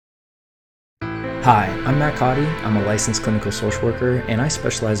Hi, I'm Matt Cotty. I'm a licensed clinical social worker, and I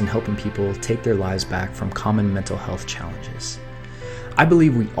specialize in helping people take their lives back from common mental health challenges. I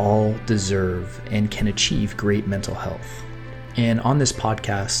believe we all deserve and can achieve great mental health. And on this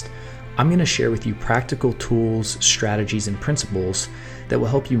podcast, I'm going to share with you practical tools, strategies, and principles that will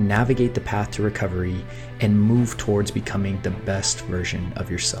help you navigate the path to recovery and move towards becoming the best version of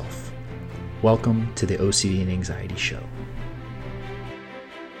yourself. Welcome to the OCD and Anxiety Show.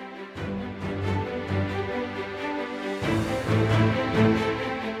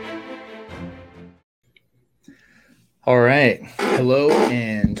 All right. Hello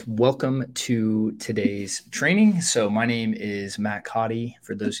and welcome to today's training. So my name is Matt Cotty,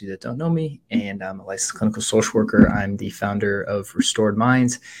 for those of you that don't know me, and I'm a licensed clinical social worker. I'm the founder of Restored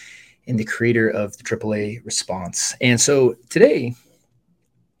Minds and the creator of the AAA Response. And so today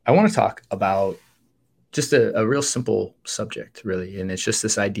I want to talk about just a real simple subject, really. And it's just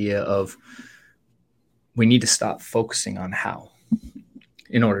this idea of we need to stop focusing on how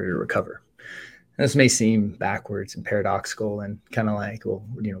in order to recover. This may seem backwards and paradoxical and kind of like, well,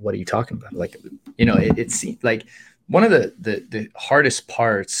 what are you talking about? Like, it seems like one of the hardest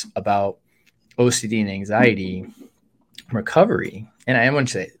parts about OCD and anxiety recovery, and I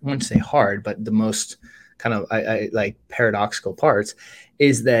wouldn't say hard, but the most kind of I like paradoxical parts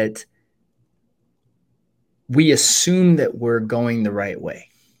is that we assume that we're going the right way,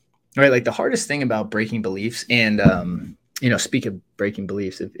 right? Like the hardest thing about breaking beliefs and, speak of breaking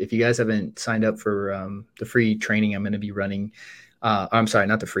beliefs, if you guys haven't signed up for the free training I'm going to be running, I'm sorry,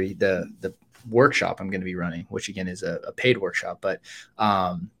 not the free, the workshop I'm going to be running, which again is a paid workshop, but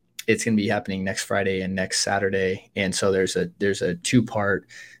it's going to be happening next Friday and next Saturday. And so there's a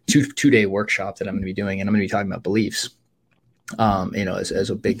two-day workshop that I'm going to be doing, and I'm going to be talking about beliefs, as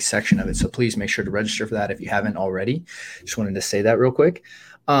a big section of it. So please make sure to register for that if you haven't already. Just wanted to say that real quick.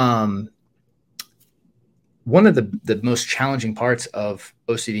 One of the most challenging parts of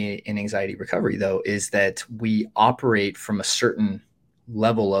OCD and anxiety recovery, though, is that we operate from a certain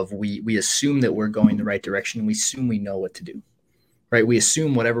level of we assume that we're going the right direction. We assume we know what to do, right? We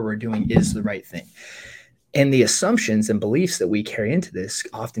assume whatever we're doing is the right thing. And the assumptions and beliefs that we carry into this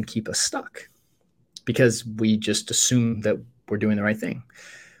often keep us stuck because we just assume that we're doing the right thing.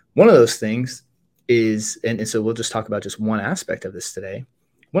 One of those things is, and so we'll just talk about just one aspect of this today.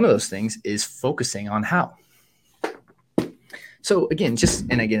 One of those things is focusing on how. So again, this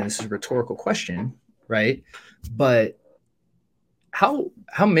is a rhetorical question, right? But how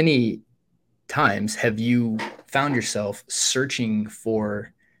many times have you found yourself searching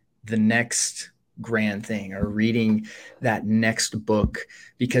for the next grand thing or reading that next book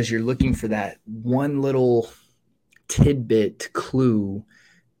because you're looking for that one little tidbit clue,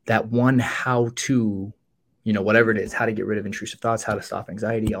 that one how to, whatever it is, how to get rid of intrusive thoughts, how to stop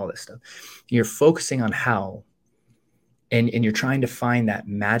anxiety, all this stuff. You're focusing on how. And you're trying to find that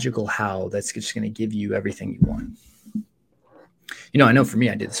magical how that's just going to give you everything you want. I know for me,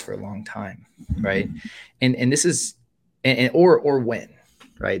 I did this for a long time, right? And this is, or when,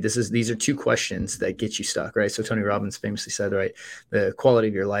 right? These are two questions that get you stuck, right? So Tony Robbins famously said, right, the quality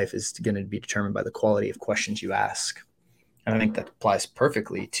of your life is going to be determined by the quality of questions you ask. And I think that applies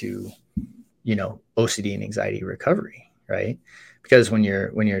perfectly to, OCD and anxiety recovery, right? Because when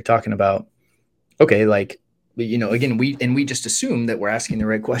you're talking about, okay, like, again, we just assume that we're asking the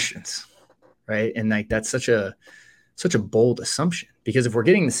right questions, right? And like that's such a bold assumption, because if we're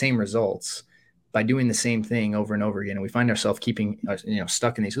getting the same results by doing the same thing over and over again, and we find ourselves keeping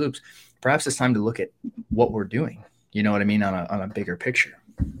stuck in these loops, perhaps it's time to look at what we're doing. You know what I mean, on a bigger picture.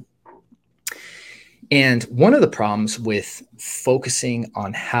 And one of the problems with focusing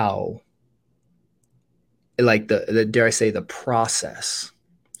on how, like the dare I say, the process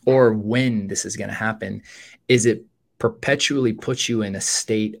or when this is going to happen, is it perpetually puts you in a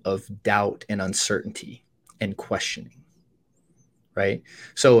state of doubt and uncertainty and questioning, right?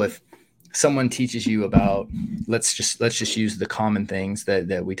 So if someone teaches you about, let's just use the common things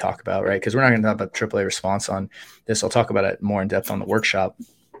that we talk about, right? Because we're not going to talk about AAA response on this. I'll talk about it more in depth on the workshop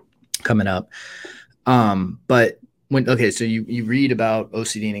coming up. But so you read about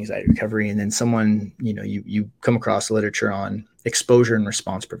OCD and anxiety recovery, and then someone, you come across literature on exposure and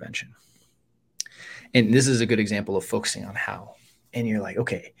response prevention. And this is a good example of focusing on how. And you're like,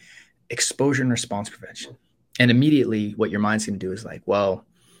 okay, exposure and response prevention. And immediately what your mind's going to do is like, well,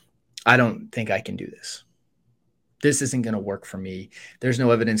 I don't think I can do this. This isn't going to work for me. There's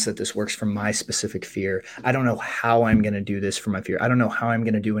no evidence that this works for my specific fear. I don't know how I'm going to do this for my fear. I don't know how I'm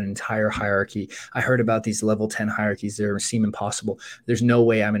going to do an entire hierarchy. I heard about these level 10 hierarchies. They seem impossible. There's no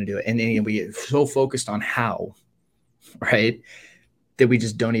way I'm going to do it. And then we get so focused on how, right, that we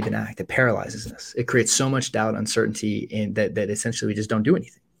just don't even act. It paralyzes us. It creates so much doubt, uncertainty, and that essentially we just don't do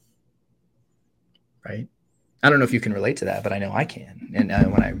anything. Right? I don't know if you can relate to that, but I know I can. And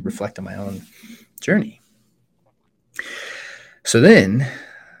when I reflect on my own journey. So then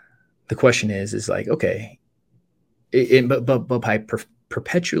the question is like, okay, but by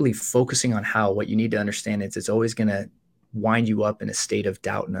perpetually focusing on how, what you need to understand is it's always going to wind you up in a state of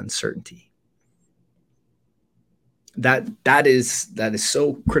doubt and uncertainty. That is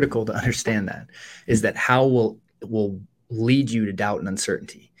so critical to understand. That is that how will lead you to doubt and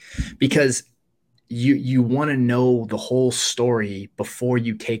uncertainty, because you want to know the whole story before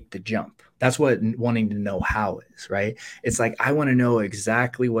you take the jump. That's what wanting to know how is, right? It's like, I want to know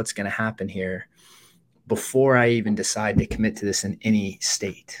exactly what's going to happen here before I even decide to commit to this in any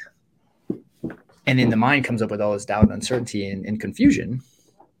state. And then the mind comes up with all this doubt and uncertainty and confusion.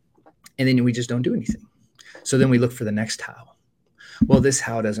 And then we just don't do anything. So then we look for the next how. Well, this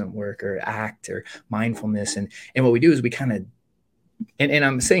how doesn't work, or act, or mindfulness. And what we do is we kind of, and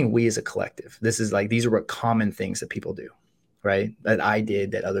I'm saying we as a collective, this is like, these are what common things that people do, right? That I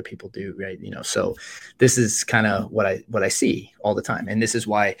did, that other people do, right? So this is kind of what I see all the time. And this is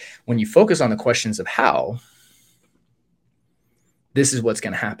why when you focus on the questions of how, this is what's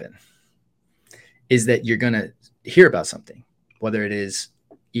going to happen, is that you're going to hear about something, whether it is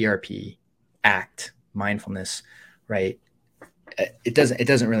ERP, ACT, mindfulness, right? It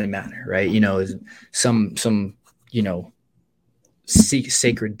doesn't really matter, right? Some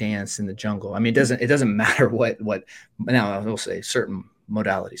sacred dance in the jungle. I mean, it doesn't matter what. Now I will say certain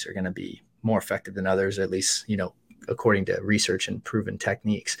modalities are going to be more effective than others, at least according to research and proven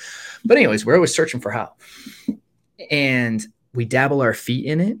techniques. But anyways, we're always searching for how, and we dabble our feet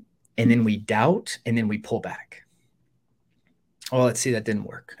in it, and then we doubt, and then we pull back. Oh, let's see, that didn't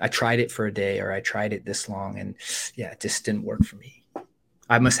work. I tried it for a day, or I tried it this long, and yeah, it just didn't work for me.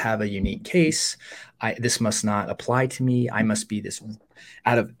 I must have a unique case. This must not apply to me. I must be this,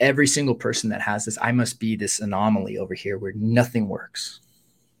 out of every single person that has this, I must be this anomaly over here where nothing works.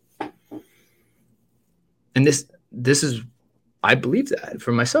 And this is, I believe that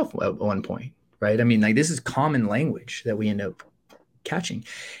for myself at one point, right? I mean, like, this is common language that we end up catching,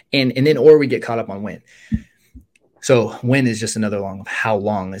 and then, or we get caught up on when. So when is just another long of how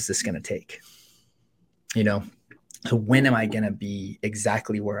long is this going to take? So when am I going to be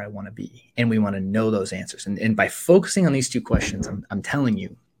exactly where I want to be? And we want to know those answers. And by focusing on these two questions, I'm telling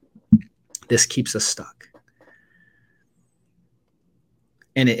you, this keeps us stuck.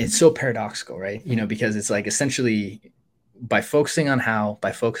 And it's so paradoxical, right? Because it's like, essentially, by focusing on how,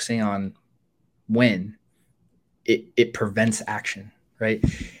 by focusing on when, it prevents action, right?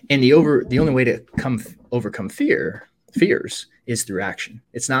 And the only way to overcome fears is through action.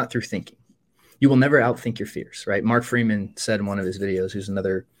 It's not through thinking. You will never outthink your fears, right? Mark Freeman said in one of his videos, who's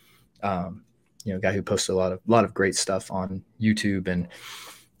another guy who posts a lot of great stuff on YouTube, and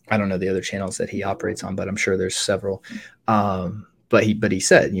I don't know the other channels that he operates on, but I'm sure there's several. But he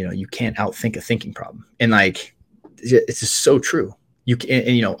said, you can't outthink a thinking problem. And like, it's just so true. You can,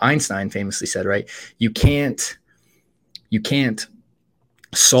 and Einstein famously said, right, you can't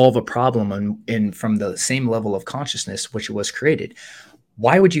solve a problem from the same level of consciousness which was created.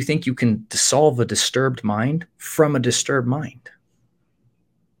 Why would you think you can solve a disturbed mind from a disturbed mind?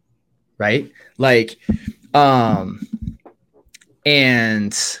 Right? Like, and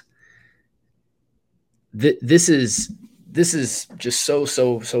this is just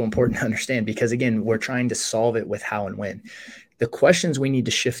so important to understand, because again, we're trying to solve it with how and when. The questions we need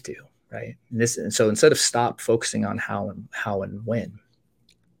to shift to, right? So instead of stop focusing on how and when,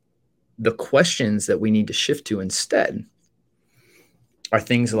 the questions that we need to shift to instead are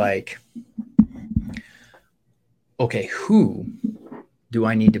things like, okay, who do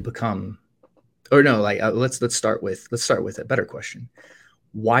I need to become? Or no, like, let's start with a better question.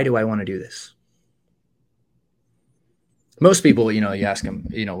 Why do I want to do this? Most people, you ask them,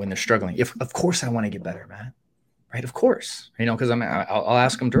 when they're struggling, of course I want to get better, man. Right? Of course, because I'll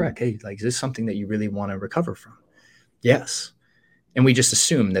ask them direct. Hey, like, is this something that you really want to recover from? Yes. And we just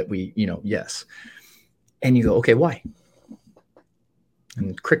assume that yes. And you go, okay, why?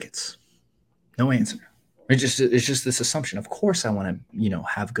 And crickets, no answer. It's just this assumption. Of course I want to,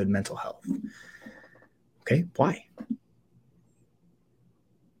 have good mental health. Okay, why?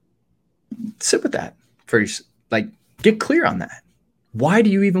 Sit with that first. Like, get clear on that. Why do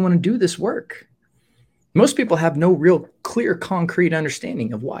you even want to do this work? Most people have no real clear, concrete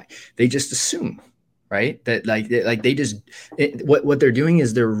understanding of why. They just assume, right? That what they're doing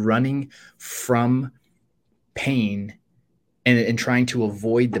is they're running from pain and trying to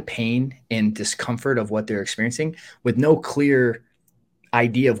avoid the pain and discomfort of what they're experiencing with no clear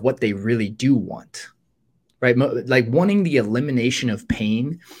idea of what they really do want, right? Like wanting the elimination of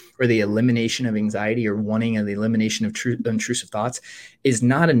pain or the elimination of anxiety or wanting the elimination of intrusive thoughts is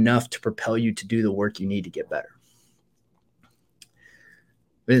not enough to propel you to do the work you need to get better.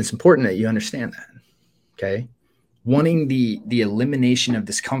 But it's important that you understand that, okay? Wanting the elimination of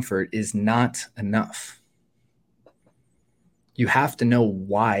discomfort is not enough. You have to know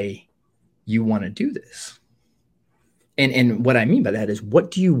why you want to do this. And what I mean by that is,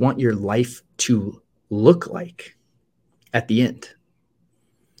 what do you want your life to look like at the end?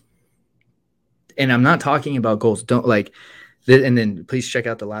 And I'm not talking about goals. Don't like, and then please check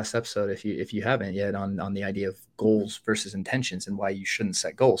out the last episode if you haven't yet on the idea of goals versus intentions and why you shouldn't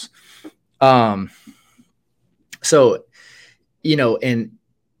set goals. So, and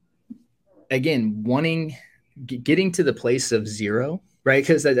again, getting to the place of zero, right?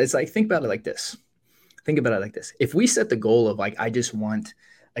 Because it's like, think about it like this. If we set the goal of like, I just want,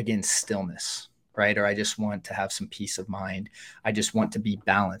 again, stillness, right? Or I just want to have some peace of mind. I just want to be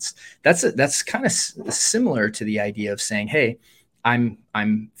balanced. That's kind of similar to the idea of saying, hey, I'm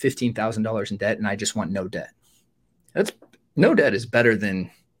 $15,000 in debt and I just want no debt. No debt is better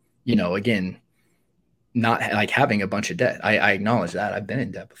than, again, not like having a bunch of debt. I acknowledge that. I've been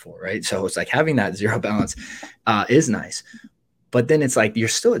in debt before, right? So it's like having that zero balance is nice, but then it's like, you're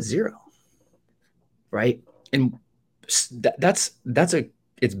still at zero. Right. And it's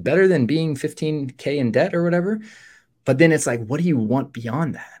better than being 15K in debt or whatever. But then it's like, what do you want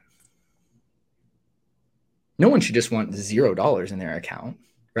beyond that? No one should just want $0 in their account.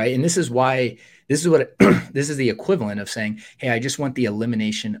 Right. And this is the equivalent of saying, hey, I just want the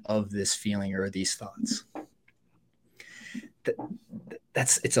elimination of this feeling or these thoughts.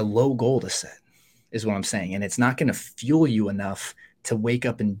 It's a low goal to set, is what I'm saying. And it's not going to fuel you enough to wake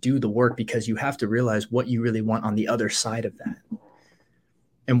up and do the work, because you have to realize what you really want on the other side of that.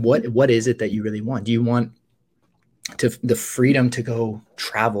 And what is it that you really want? Do you want the freedom to go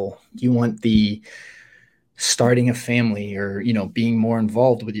travel? Do you want the starting a family, or, being more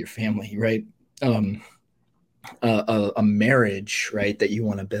involved with your family, right? A marriage, right, that you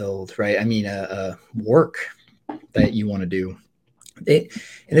want to build, right? I mean, a work that you want to do. And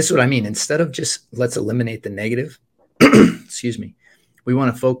this is what I mean. Instead of just let's eliminate the negative, excuse me, we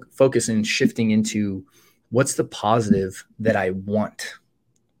want to focus in shifting into what's the positive that I want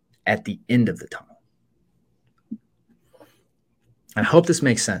at the end of the tunnel. I hope this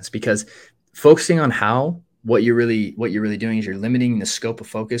makes sense, because focusing on how, what you're really doing is you're limiting the scope of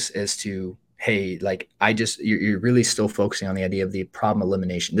focus as to, hey, like you're really still focusing on the idea of the problem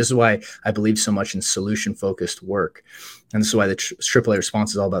elimination. This is why I believe so much in solution focused work. And this is why the AAA response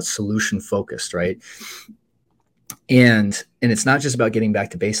is all about solution focused, right? And it's not just about getting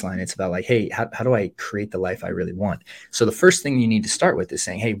back to baseline. It's about like, hey, how do I create the life I really want? So the first thing you need to start with is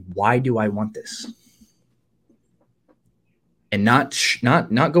saying, hey, why do I want this? And not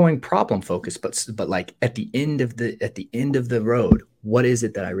going problem focused, but like at the end of the road, what is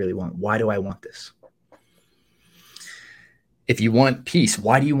it that I really want? Why do I want this? If you want peace,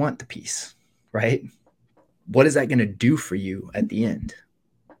 why do you want the peace? Right? What is that going to do for you at the end?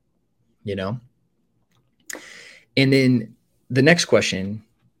 And then the next question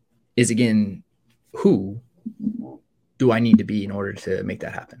is, again, who do I need to be in order to make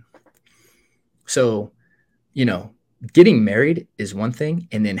that happen? So, getting married is one thing,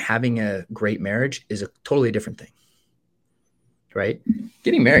 and then having a great marriage is a totally different thing, right?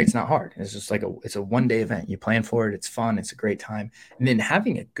 Getting married is not hard. It's just like it's a one-day event. You plan for it. It's fun. It's a great time. And then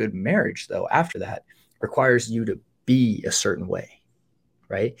having a good marriage, though, after that requires you to be a certain way,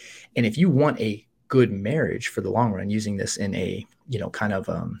 right? And if you want a good marriage for the long run, using this in a, kind of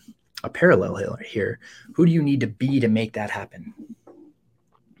a parallel here, who do you need to be to make that happen?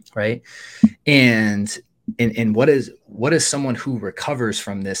 Right. And what does someone who recovers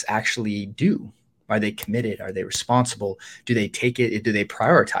from this actually do? Are they committed? Are they responsible? Do they take it? Do they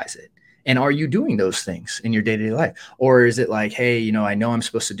prioritize it? And are you doing those things in your day-to-day life? Or is it like, hey, I know I'm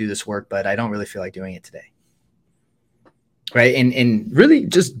supposed to do this work, but I don't really feel like doing it today. Right. And really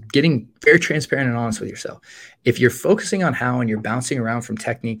just getting very transparent and honest with yourself. If you're focusing on how and you're bouncing around from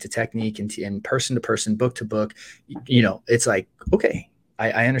technique to technique and person to person, book to book, it's like, okay,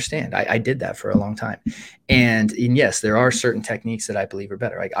 I understand. I did that for a long time. And yes, there are certain techniques that I believe are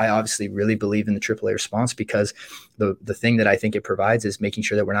better. Like, I obviously really believe in the AAA response, because the thing that I think it provides is making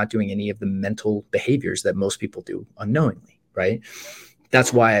sure that we're not doing any of the mental behaviors that most people do unknowingly. Right.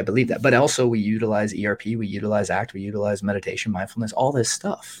 That's why I believe that. But also we utilize ERP, we utilize ACT, we utilize meditation, mindfulness, all this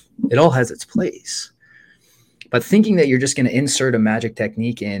stuff. It all has its place. But thinking that you're just going to insert a magic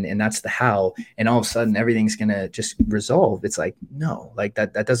technique in and that's the how, and all of a sudden everything's going to just resolve. It's like, no, like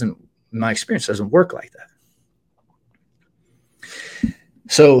that doesn't, my experience doesn't work like that.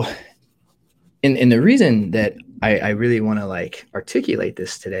 So, and the reason that I really want to like articulate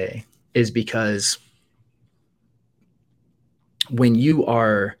this today is because when you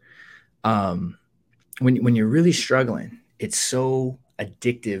are, when you're really struggling, it's so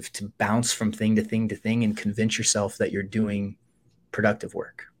addictive to bounce from thing to thing to thing and convince yourself that you're doing productive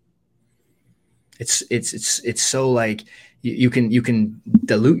work. It's so like you can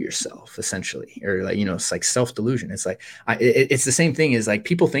dilute yourself essentially, or like, it's like self-delusion. It's like it's the same thing as like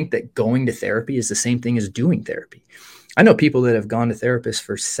people think that going to therapy is the same thing as doing therapy. I know people that have gone to therapists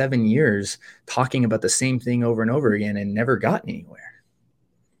for 7 years talking about the same thing over and over again and never gotten anywhere.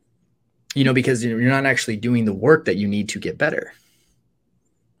 Because you're not actually doing the work that you need to get better.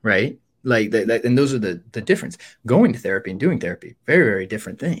 Right? Like that, and those are the difference. Going to therapy and doing therapy, very, very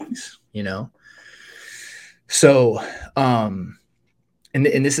different things, So, and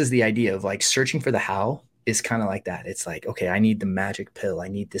this is the idea of like searching for the how is kind of like that. It's like, okay, I need the magic pill. I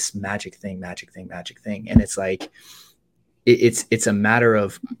need this magic thing. And it's like, it's a matter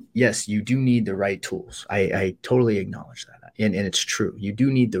of, yes, you do need the right tools. I totally acknowledge that. And it's true. You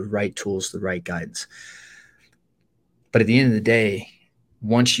do need the right tools, the right guidance. But at the end of the day,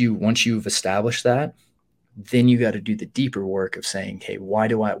 once you've established that, then you got to do the deeper work of saying, hey, why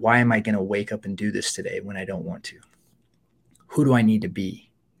am I going to wake up and do this today when I don't want to? Who do I need to be,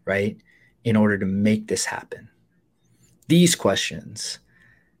 right, in order to make this happen? These questions,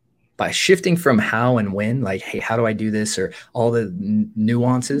 by shifting from how and when, like, hey, how do I do this, or all the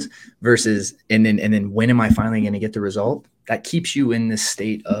nuances versus, and then when am I finally going to get the result? That keeps you in this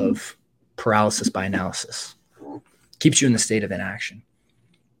state of paralysis by analysis, keeps you in the state of inaction.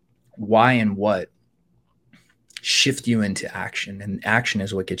 Why and what shift you into action, and action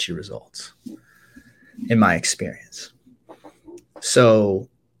is what gets you results, in my experience. So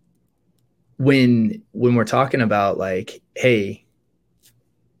when we're talking about like, hey,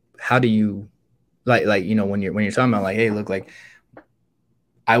 how do you like when you're talking about like, hey, look, like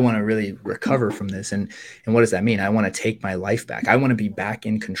I want to really recover from this, and what does that mean? I want to take my life back. I want to be back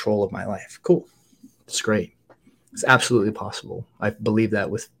in control of my life. Cool. It's great. It's absolutely possible. I believe that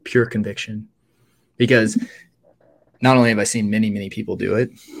with pure conviction, because not only have I seen many, many people do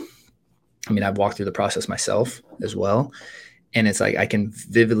it, I mean, I've walked through the process myself as well. And it's like, I can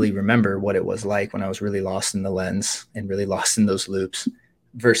vividly remember what it was like when I was really lost in the lens and really lost in those loops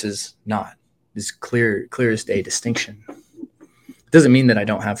versus not. This clear as day distinction. It doesn't mean that I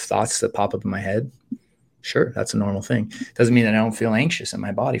don't have thoughts that pop up in my head. Sure, that's a normal thing. Doesn't mean that I don't feel anxious in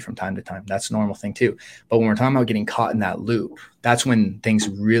my body from time to time. That's a normal thing too. But when we're talking about getting caught in that loop, that's when things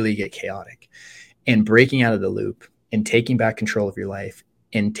really get chaotic. And breaking out of the loop and taking back control of your life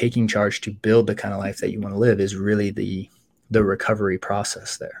and taking charge to build the kind of life that you want to live is really the recovery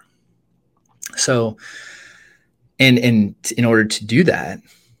process there. So, and in order to do that,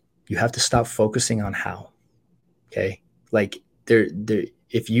 you have to stop focusing on how. Okay, like there,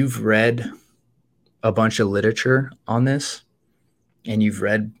 if you've read a bunch of literature on this and you've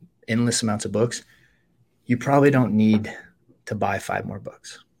read endless amounts of books, you probably don't need to buy 5 more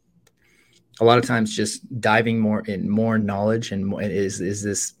books. A lot of times just diving more knowledge and more is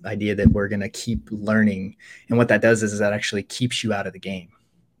this idea that we're going to keep learning. And what that does is that actually keeps you out of the game.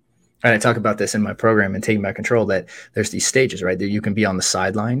 And I talk about this in my program and Taking Back Control, that there's these stages, right? That you can be on the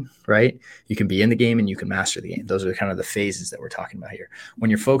sideline, right? You can be in the game and you can master the game. Those are kind of the phases that we're talking about here. When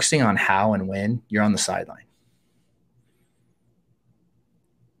you're focusing on how and when, you're on the sideline.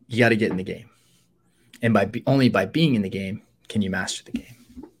 You got to get in the game. And only by being in the game can you master the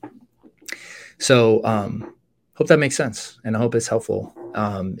game. So hope that makes sense. And I hope it's helpful,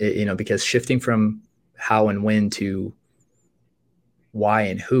 because shifting from how and when to why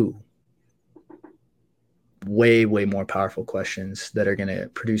and who, way, way more powerful questions that are going to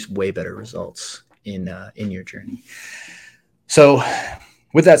produce way better results in your journey. So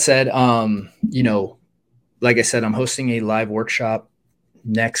with that said, like I said, I'm hosting a live workshop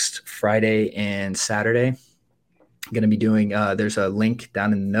next Friday and Saturday. I'm going to be doing, there's a link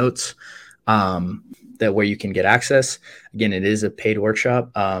down in the notes that where you can get access. Again, it is a paid workshop.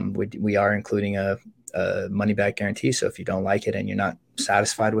 We are including a money back guarantee. So if you don't like it and you're not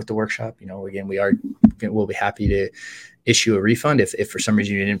satisfied with the workshop, again, we'll be happy to issue a refund if for some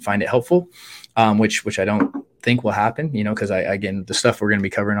reason you didn't find it helpful, which I don't think will happen, because again, the stuff we're going to be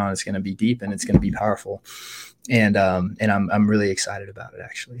covering on is going to be deep and it's going to be powerful. And I'm really excited about it,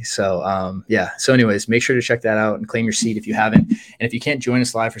 actually. So So anyways, make sure to check that out and claim your seat if you haven't. And if you can't join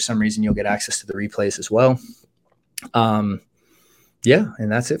us live for some reason, you'll get access to the replays as well. Yeah,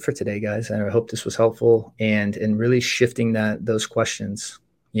 and that's it for today, guys. And I hope this was helpful and really shifting those questions,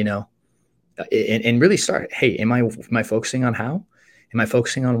 you know, and really start. Hey, am I focusing on how? Am I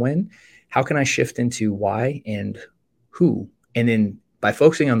focusing on when? How can I shift into why and who? And then by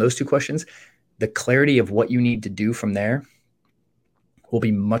focusing on those two questions, the clarity of what you need to do from there will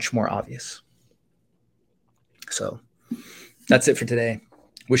be much more obvious. So that's it for today.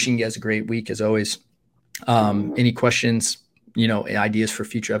 Wishing you guys a great week as always. Any questions, ideas for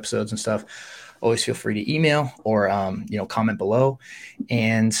future episodes and stuff, always feel free to email or, comment below,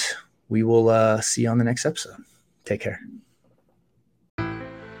 and we will see you on the next episode. Take care.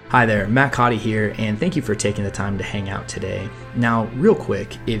 Hi there, Matt Cotty here, and thank you for taking the time to hang out today. Now, real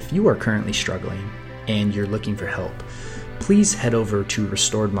quick, if you are currently struggling and you're looking for help, please head over to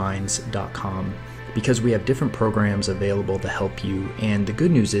restoredminds.com because we have different programs available to help you. And the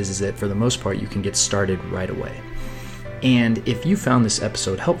good news is that for the most part, you can get started right away. And if you found this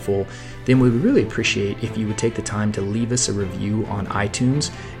episode helpful, then we would really appreciate if you would take the time to leave us a review on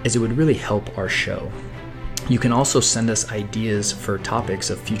iTunes, as it would really help our show. You can also send us ideas for topics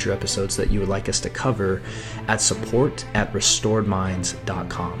of future episodes that you would like us to cover at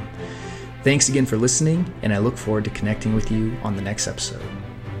support@restoredminds.com. Thanks again for listening, and I look forward to connecting with you on the next episode.